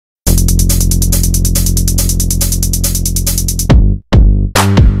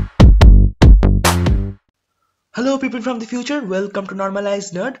Hello people from the future, welcome to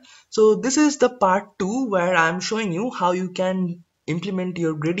Normalized Nerd. So this is the part 2 where I'm showing you how you can implement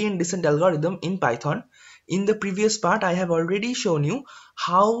your gradient descent algorithm in Python. In the previous part I have already shown you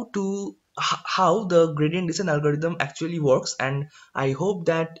how the gradient descent algorithm actually works, and I hope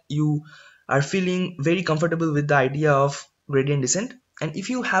that you are feeling very comfortable with the idea of gradient descent. And if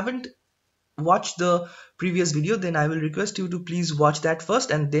you haven't watched the previous video, then I will request you to please watch that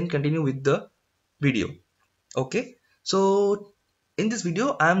first and then continue with the video. Okay, so in this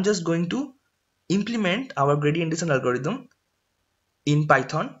video I'm just going to implement our gradient descent algorithm in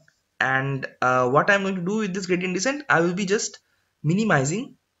Python. And what I'm going to do with this gradient descent, I will be just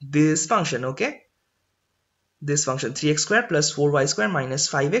minimizing this function. Okay, this function 3x squared plus 4y squared minus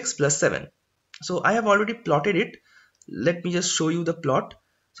 5x plus 7. So I have already plotted it. Let me just show you the plot.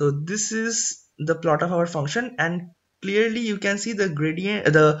 So this is the plot of our function, and clearly you can see the gradient,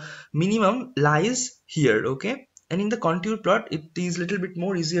 the minimum lies here. Okay, and in the contour plot it is little bit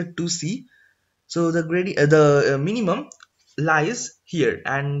more easier to see. So the minimum lies here,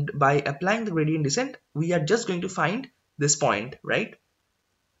 and by applying the gradient descent we are just going to find this point, right?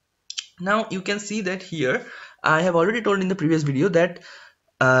 Now you can see that here I have already told in the previous video that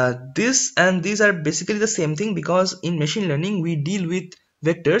this and these are basically the same thing, because in machine learning we deal with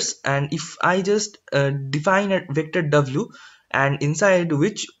vectors. And if I just define a vector w, and inside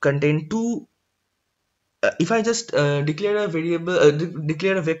which contain two if I just declare a variable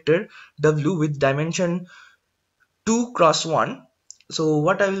declare a vector w with dimension 2 cross 1. So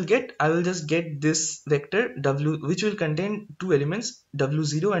what I will just get this vector w which will contain two elements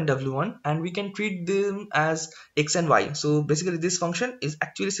w0 and w1, and we can treat them as x and y. So basically this function is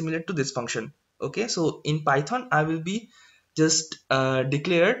actually similar to this function. Okay, so in Python I will be just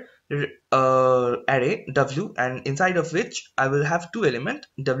declare array w, and inside of which I will have two elements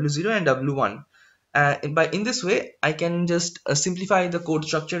w0 and w1. In this way I can just simplify the code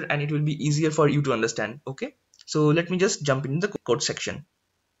structure, and it will be easier for you to understand. Okay, so let me just jump in the code section.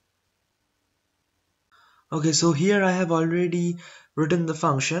 Okay, so here I have already written the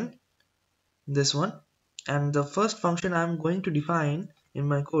function, this one, and the first function I'm going to define in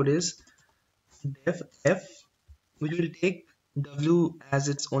my code is def f, which will take w as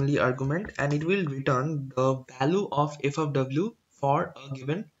its only argument, and it will return the value of f of w for a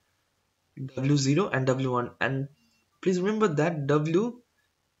given w0 and w1. And please remember that w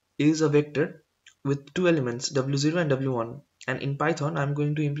is a vector with two elements w0 and w1, and in Python I'm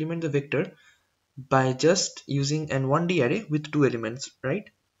going to implement the vector by just using an 1D array with two elements, right?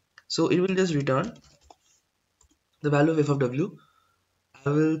 So it will just return the value of f of w. I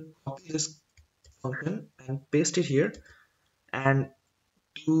will copy this function and paste it here, and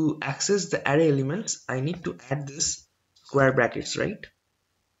to access the array elements I need to add this square brackets, right?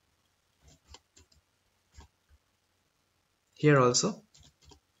 Here also.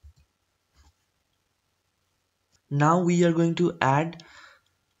 Now we are going to add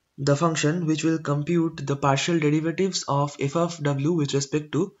the function which will compute the partial derivatives of f of w with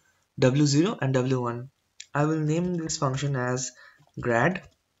respect to w0 and w1. I will name this function as grad.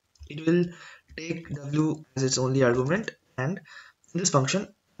 It will take w as its only argument, and in this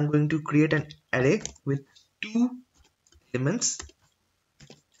function I'm going to create an array with two elements.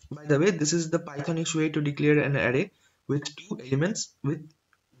 By the way, this is the Pythonish way to declare an array with two elements with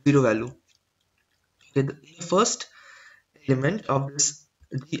zero value. Okay, the first element of this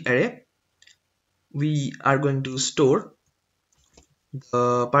G array, we are going to store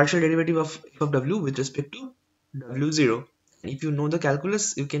the partial derivative of f of w with respect to w0. And if you know the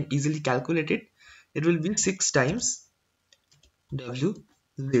calculus, you can easily calculate it. It will be 6 times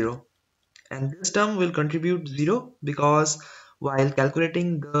w0, and this term will contribute 0 because while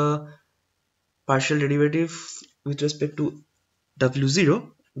calculating the partial derivative with respect to w0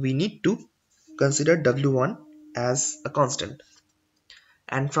 we need to consider w1 as a constant,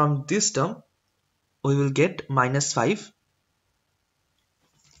 and from this term we will get minus 5,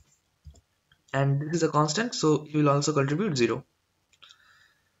 and this is a constant, so it will also contribute 0.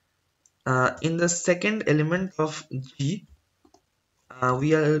 In the second element of g,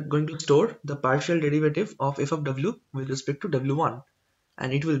 we are going to store the partial derivative of f of w with respect to w1,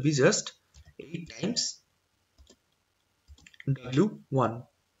 and it will be just 8 times w1.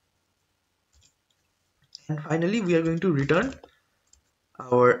 And finally we are going to return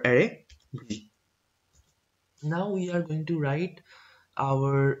our array g. Now we are going to write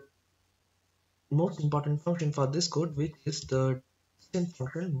our most important function for this code, which is the descent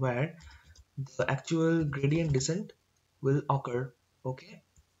function, where the actual gradient descent will occur. Okay,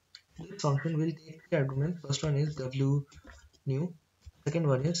 this function will take three arguments. First one is w new, second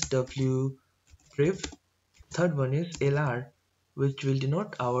one is w priv, third one is LR, which will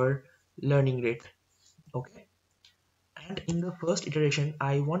denote our learning rate. Okay. And in the first iteration,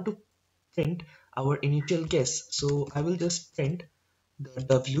 I want to print our initial guess. So I will just print the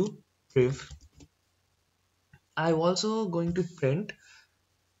W priv. I'm also going to print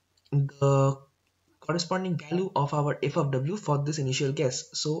the corresponding value of our f of w for this initial guess.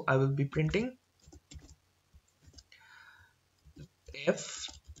 So I will be printing f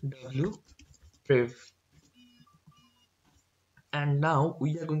w priv. And now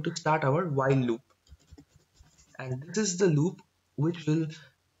we are going to start our while loop. And this is the loop which will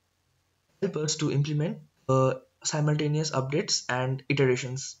help us to implement simultaneous updates and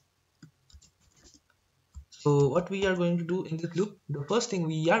iterations. So what we are going to do in this loop, the first thing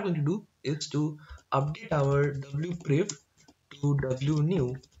we are going to do is to update our w priv to w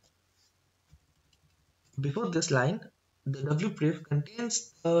new. Before this line, the w priv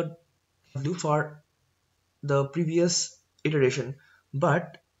contains the w for the previous iteration,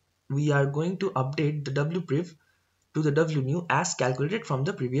 but we are going to update the w priv to the w new as calculated from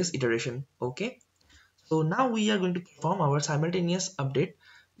the previous iteration. Okay, so now we are going to perform our simultaneous update.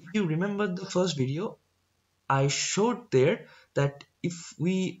 If you remember the first video, I showed there that if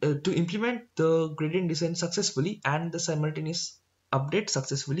we to implement the gradient descent successfully and the simultaneous update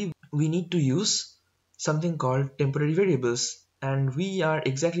successfully, we need to use something called temporary variables, and we are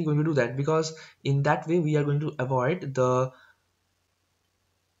exactly going to do that, because in that way we are going to avoid the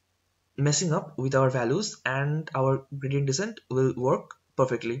messing up with our values and our gradient descent will work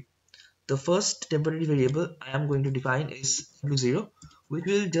perfectly. The first temporary variable I am going to define is w0, which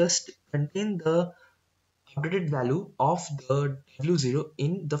will just contain the updated value of the w0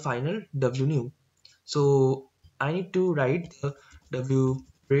 in the final w new. So I need to write the w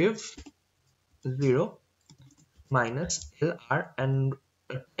priv 0 minus lr and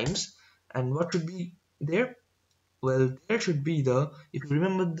times, and what should be there? Well, there should be the, if you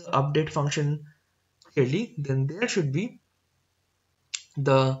remember the update function clearly, then there should be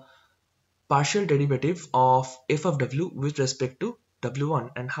the partial derivative of f of w with respect to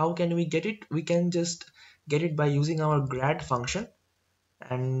w1. And how can we get it? We can just get it by using our grad function,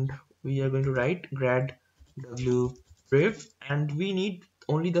 and we are going to write grad w priv, and we need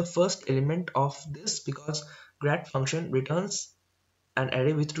only the first element of this because grad function returns an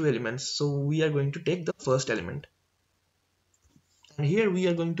array with two elements, so we are going to take the first element. And here we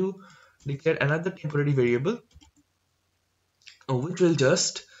are going to declare another temporary variable, which will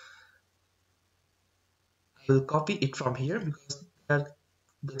just, I will copy it from here because they are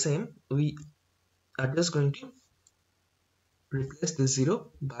the same. We are just going to replace this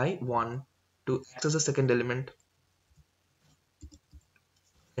 0 by 1 to access the second element.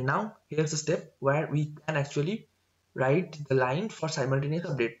 And now here's the step where we can actually write the line for simultaneous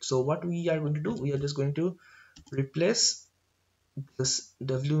update. So what we are going to do, we are just going to replace this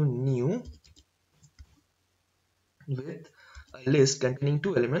w new with a list containing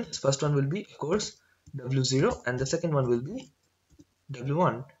two elements. First one will be, of course, w0, and the second one will be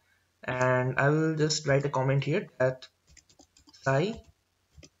w1. And I will just write a comment here that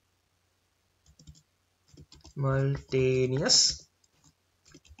simultaneous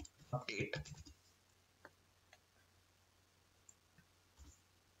update.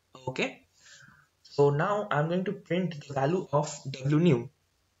 Okay, so now I'm going to print the value of w new.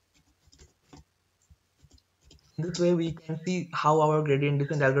 This way we can see how our gradient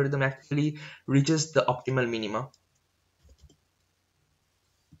descent algorithm actually reaches the optimal minima.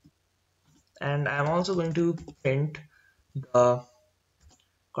 And I'm also going to print the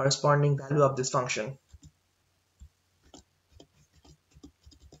corresponding value of this function.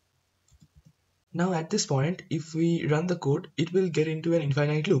 Now at this point, if we run the code, it will get into an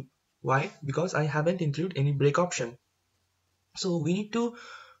infinite loop. Why? Because I haven't included any break option. So we need to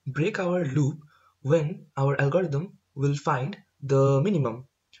break our loop when our algorithm will find the minimum.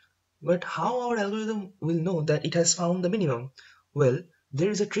 But how our algorithm will know that it has found the minimum? Well, there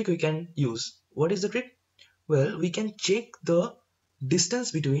is a trick we can use. What is the trick? Well, we can check the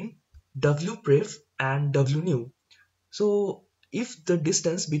distance between wpriv and wnew. So if the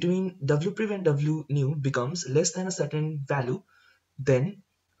distance between wpriv and wnew becomes less than a certain value, then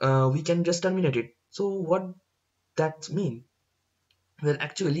we can just terminate it. So what that mean? Well,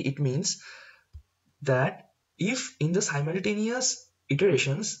 actually it means that if in the simultaneous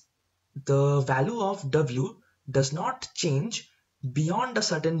iterations the value of w does not change beyond a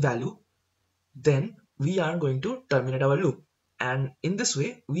certain value, then we are going to terminate our loop. And in this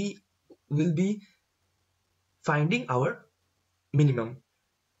way, we will be finding our minimum.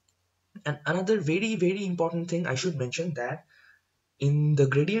 And another very, very important thing I should mention, that in the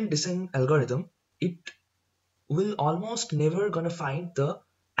gradient descent algorithm, it will almost never gonna find the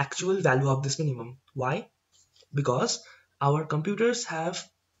actual value of this minimum. Why? Because our computers have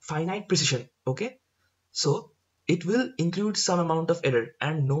finite precision. Okay, so it will include some amount of error,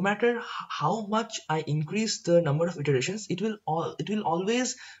 and no matter how much I increase the number of iterations, it will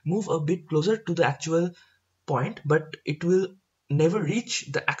always move a bit closer to the actual point, but it will never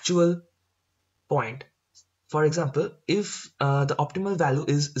reach the actual point. For example, if the optimal value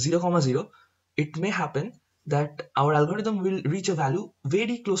is 0 comma 0, it may happen that our algorithm will reach a value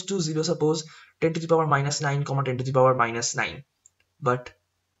very close to 0, suppose 10 to the power minus 9 comma 10 to the power minus 9, but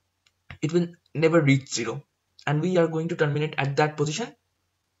it will never reach 0, and we are going to terminate at that position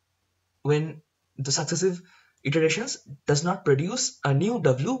when the successive iterations does not produce a new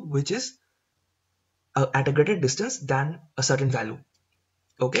w which is at a greater distance than a certain value.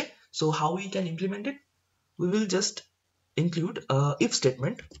 Okay, so how we can implement it? We will just include a if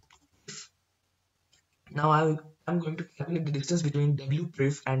statement. Now I'm going to calculate the distance between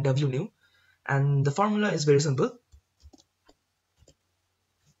wpref and wnew, and the formula is very simple.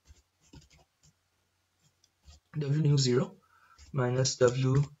 Wnew 0 minus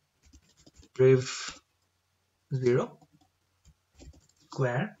wpref 0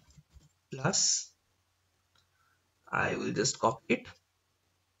 square plus, I will just copy it,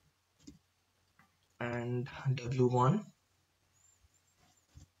 and w1,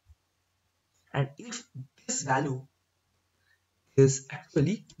 and if this value is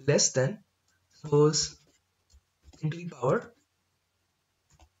actually less than, suppose 10 to the power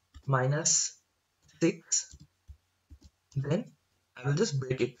minus 6, then I will just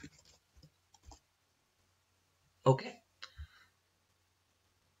break it. Okay,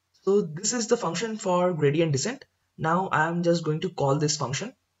 so this is the function for gradient descent. Now I am just going to call this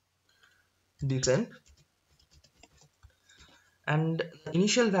function descent, and the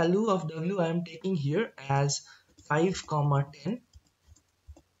initial value of w I am taking here as 5 comma 10,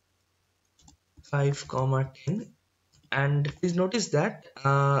 5 comma 10, and please notice that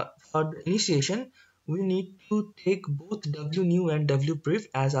for the initiation we need to take both wnew and wpref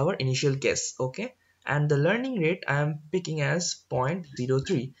as our initial guess. Okay, and the learning rate I am picking as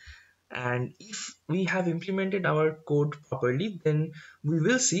 0.03, and if we have implemented our code properly, then we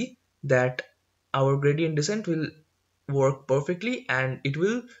will see that our gradient descent will work perfectly and it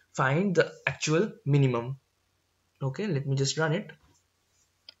will find the actual minimum. Okay, let me just run it.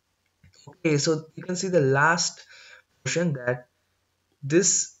 Okay, so you can see the last portion, that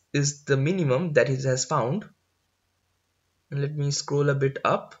this is the minimum that it has found. And let me scroll a bit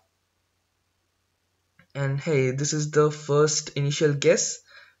up, and hey, this is the first initial guess.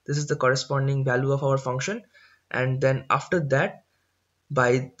 This is the corresponding value of our function, and then after that,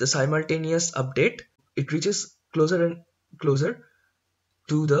 by the simultaneous update, it reaches closer and closer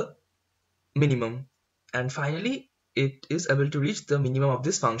to the minimum, and finally it is able to reach the minimum of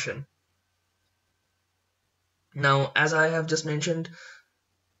this function. Now, as I have just mentioned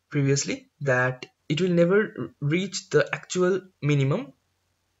previously, that it will never reach the actual minimum,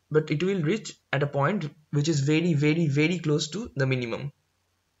 but it will reach at a point which is very close to the minimum.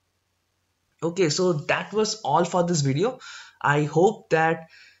 Okay, so that was all for this video. I hope that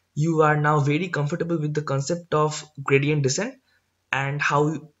you are now very comfortable with the concept of gradient descent and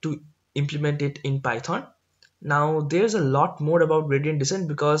how to implement it in Python. Now there's a lot more about gradient descent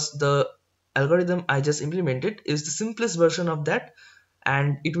because the algorithm I just implemented is the simplest version of that,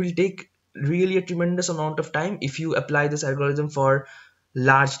 and it will take really a tremendous amount of time if you apply this algorithm for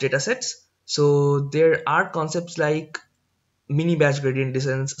large data sets. So there are concepts like mini batch gradient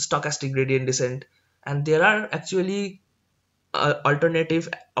descent, stochastic gradient descent, and there are actually alternative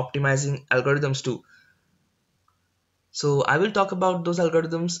optimizing algorithms too. So I will talk about those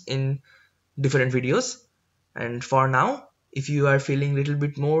algorithms in different videos. And for now, if you are feeling a little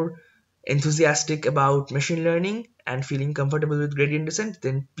bit more enthusiastic about machine learning and feeling comfortable with gradient descent,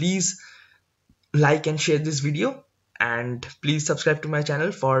 then please like and share this video, and please subscribe to my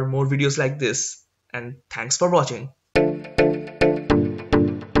channel for more videos like this. And thanks for watching.